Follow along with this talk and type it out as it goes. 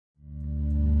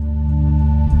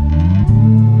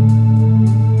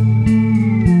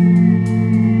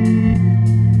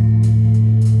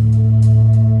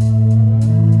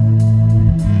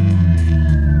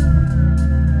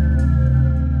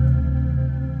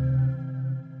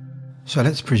So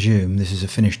let's presume this is a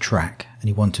finished track and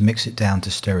you want to mix it down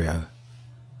to stereo.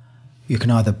 You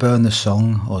can either burn the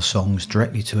song or songs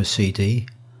directly to a CD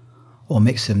or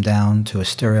mix them down to a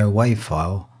stereo WAV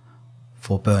file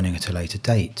for burning at a later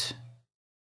date.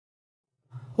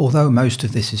 Although most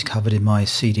of this is covered in my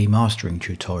CD mastering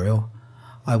tutorial,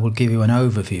 I will give you an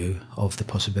overview of the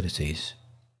possibilities.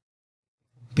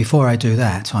 Before I do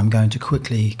that, I'm going to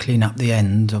quickly clean up the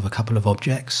end of a couple of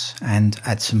objects and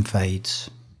add some fades.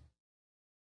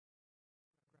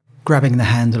 Grabbing the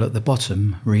handle at the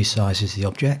bottom resizes the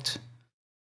object.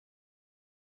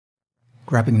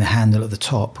 Grabbing the handle at the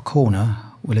top corner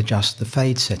will adjust the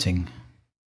fade setting.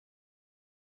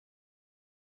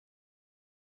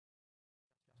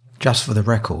 Just for the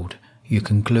record, you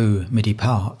can glue MIDI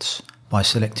parts by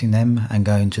selecting them and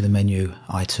going to the menu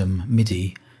item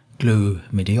MIDI, glue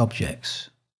MIDI objects.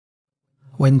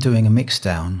 When doing a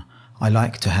mixdown, I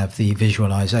like to have the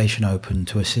visualization open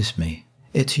to assist me.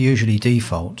 It usually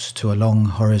defaults to a long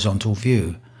horizontal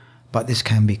view, but this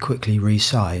can be quickly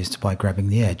resized by grabbing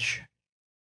the edge.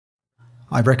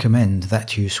 I recommend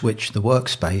that you switch the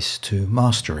workspace to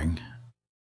mastering.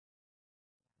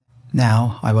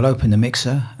 Now I will open the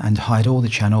mixer and hide all the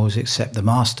channels except the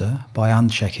master by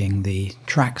unchecking the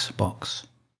Tracks box.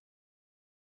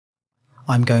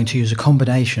 I'm going to use a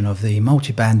combination of the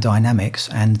Multiband dynamics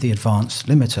and the advanced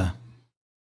limiter.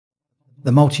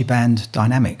 The Multiband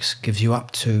dynamics gives you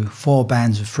up to 4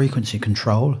 bands of frequency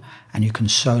control, and you can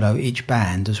solo each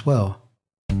band as well.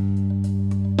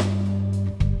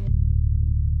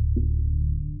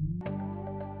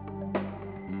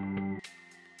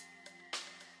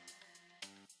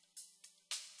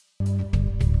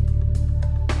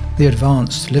 The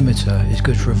advanced limiter is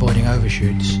good for avoiding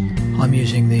overshoots. I'm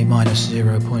using the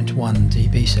 -0.1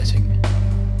 dB setting.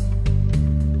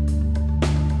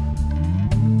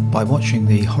 By watching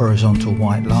the horizontal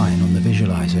white line on the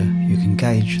visualizer, you can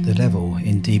gauge the level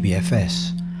in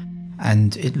dBFS,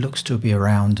 and it looks to be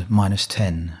around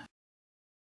 -10.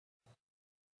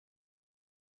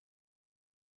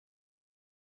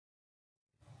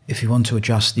 If you want to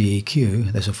adjust the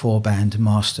EQ, there's a 4-band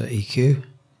master EQ.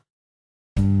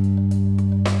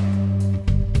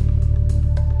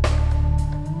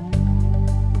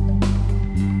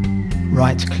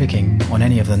 Right-clicking on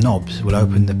any of the knobs will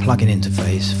open the plugin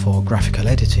interface for graphical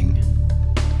editing.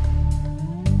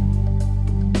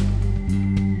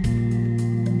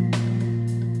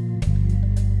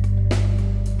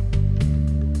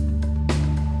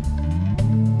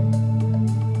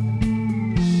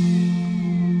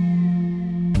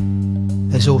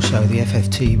 There's also the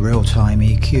FFT real-time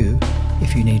EQ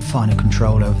if you need finer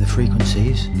control over the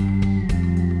frequencies.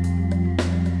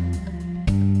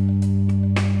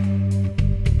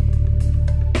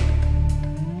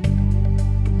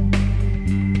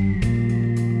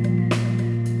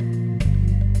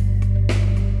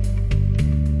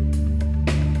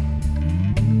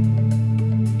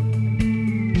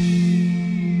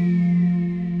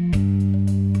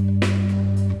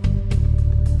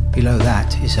 Below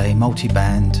that is a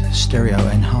multiband stereo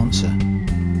enhancer.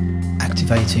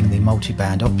 Activating the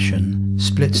multiband option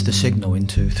splits the signal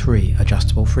into 3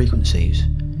 adjustable frequencies.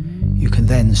 You can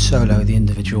then solo the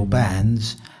individual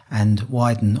bands and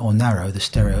widen or narrow the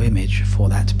stereo image for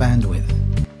that bandwidth.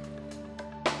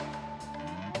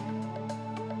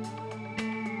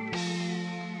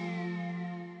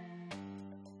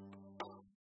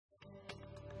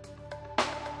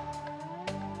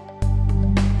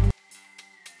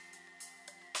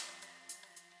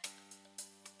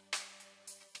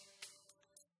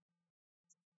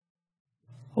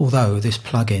 Although this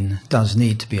plugin does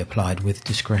need to be applied with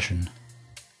discretion.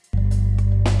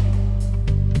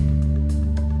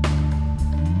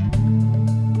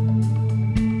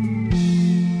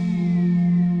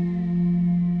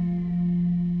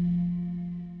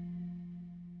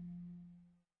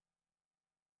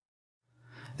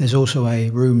 There's also a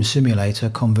room simulator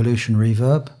convolution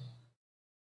reverb,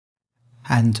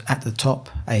 and at the top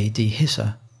a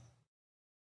dehisser.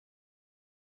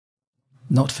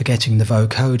 Not forgetting the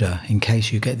vocoder in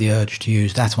case you get the urge to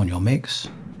use that on your mix.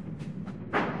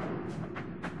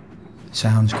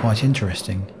 Sounds quite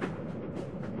interesting.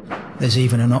 There's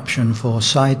even an option for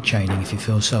side chaining if you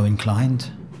feel so inclined.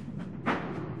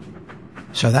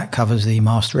 So that covers the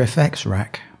Master FX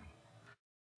rack.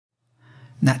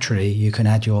 Naturally, you can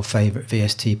add your favourite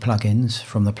VST plugins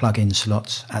from the plugin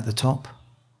slots at the top,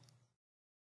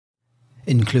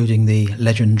 including the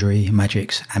legendary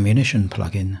Magic's Ammunition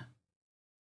plugin.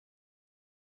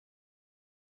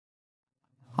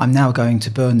 I'm now going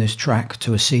to burn this track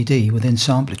to a CD within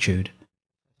Samplitude.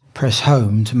 Press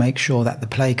Home to make sure that the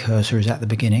play cursor is at the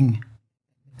beginning,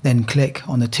 Then click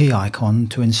on the T icon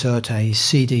to insert a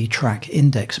CD track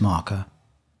index marker.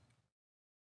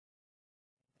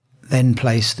 Then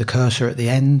place the cursor at the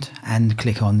end and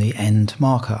click on the End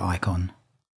Marker icon.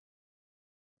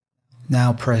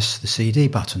 Now press the CD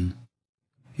button.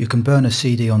 You can burn a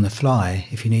CD on the fly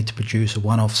if you need to produce a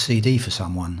one-off CD for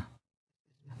someone.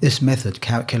 This method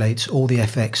calculates all the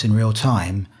effects in real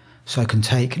time, so it can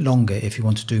take longer if you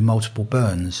want to do multiple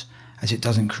burns, as it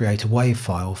doesn't create a WAV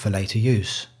file for later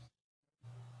use.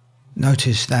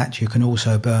 Notice that you can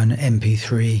also burn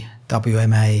MP3,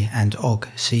 WMA and OGG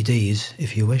CDs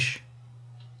if you wish.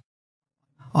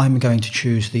 I'm going to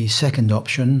choose the second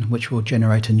option, which will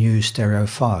generate a new stereo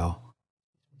file.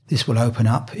 This will open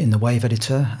up in the Wave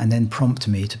Editor and then prompt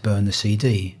me to burn the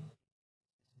CD.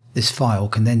 This file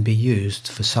can then be used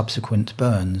for subsequent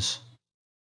burns.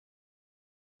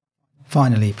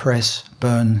 Finally, press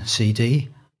Burn CD.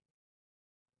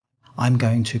 I'm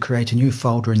going to create a new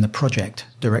folder in the project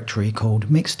directory called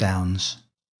Mixdowns.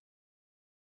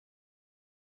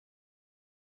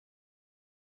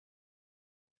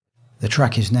 The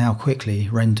track is now quickly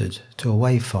rendered to a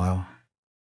WAV file.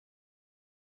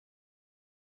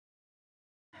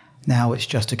 Now it's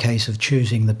just a case of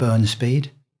choosing the burn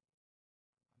speed.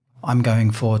 I'm going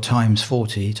for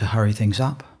 ×40 to hurry things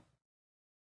up.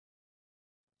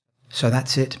 So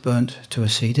that's it burnt to a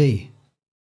CD.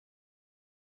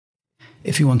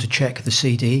 If you want to check the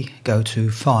CD, go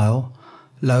to File,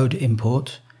 Load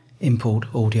Import, Import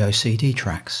Audio CD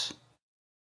Tracks.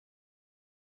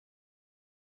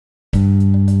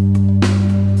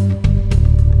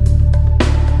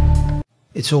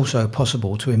 It's also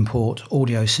possible to import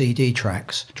audio CD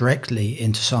tracks directly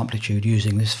into Samplitude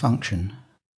using this function.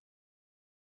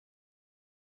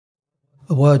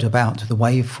 A word about the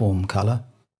Waveform Color.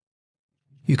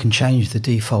 You can change the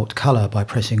default color by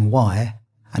pressing Y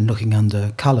and looking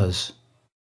under Colors.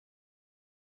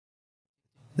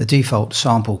 The default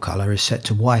sample color is set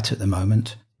to white at the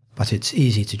moment, but it's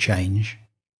easy to change,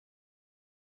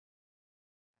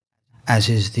 as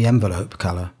is the envelope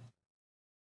color.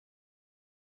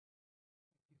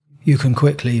 You can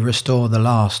quickly restore the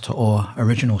last or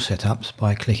original setups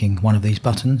by clicking one of these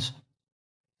buttons.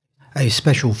 A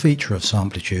special feature of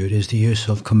Samplitude is the use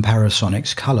of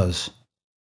Comparisonics colors.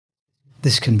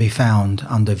 This can be found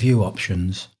under View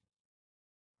Options.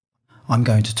 I'm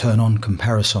going to turn on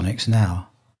Comparisonics now.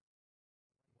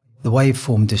 The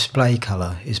waveform display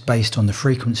color is based on the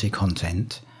frequency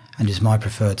content and is my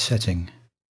preferred setting.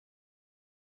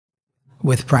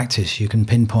 With practice, you can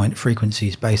pinpoint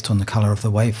frequencies based on the color of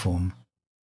the waveform.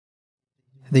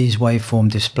 These waveform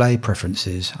display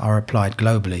preferences are applied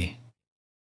globally.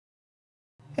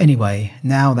 Anyway,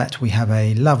 now that we have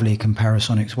a lovely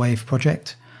Comparisonics Wave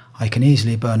project, I can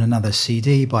easily burn another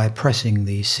CD by pressing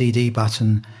the CD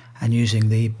button and using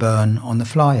the Burn on the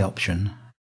Fly option.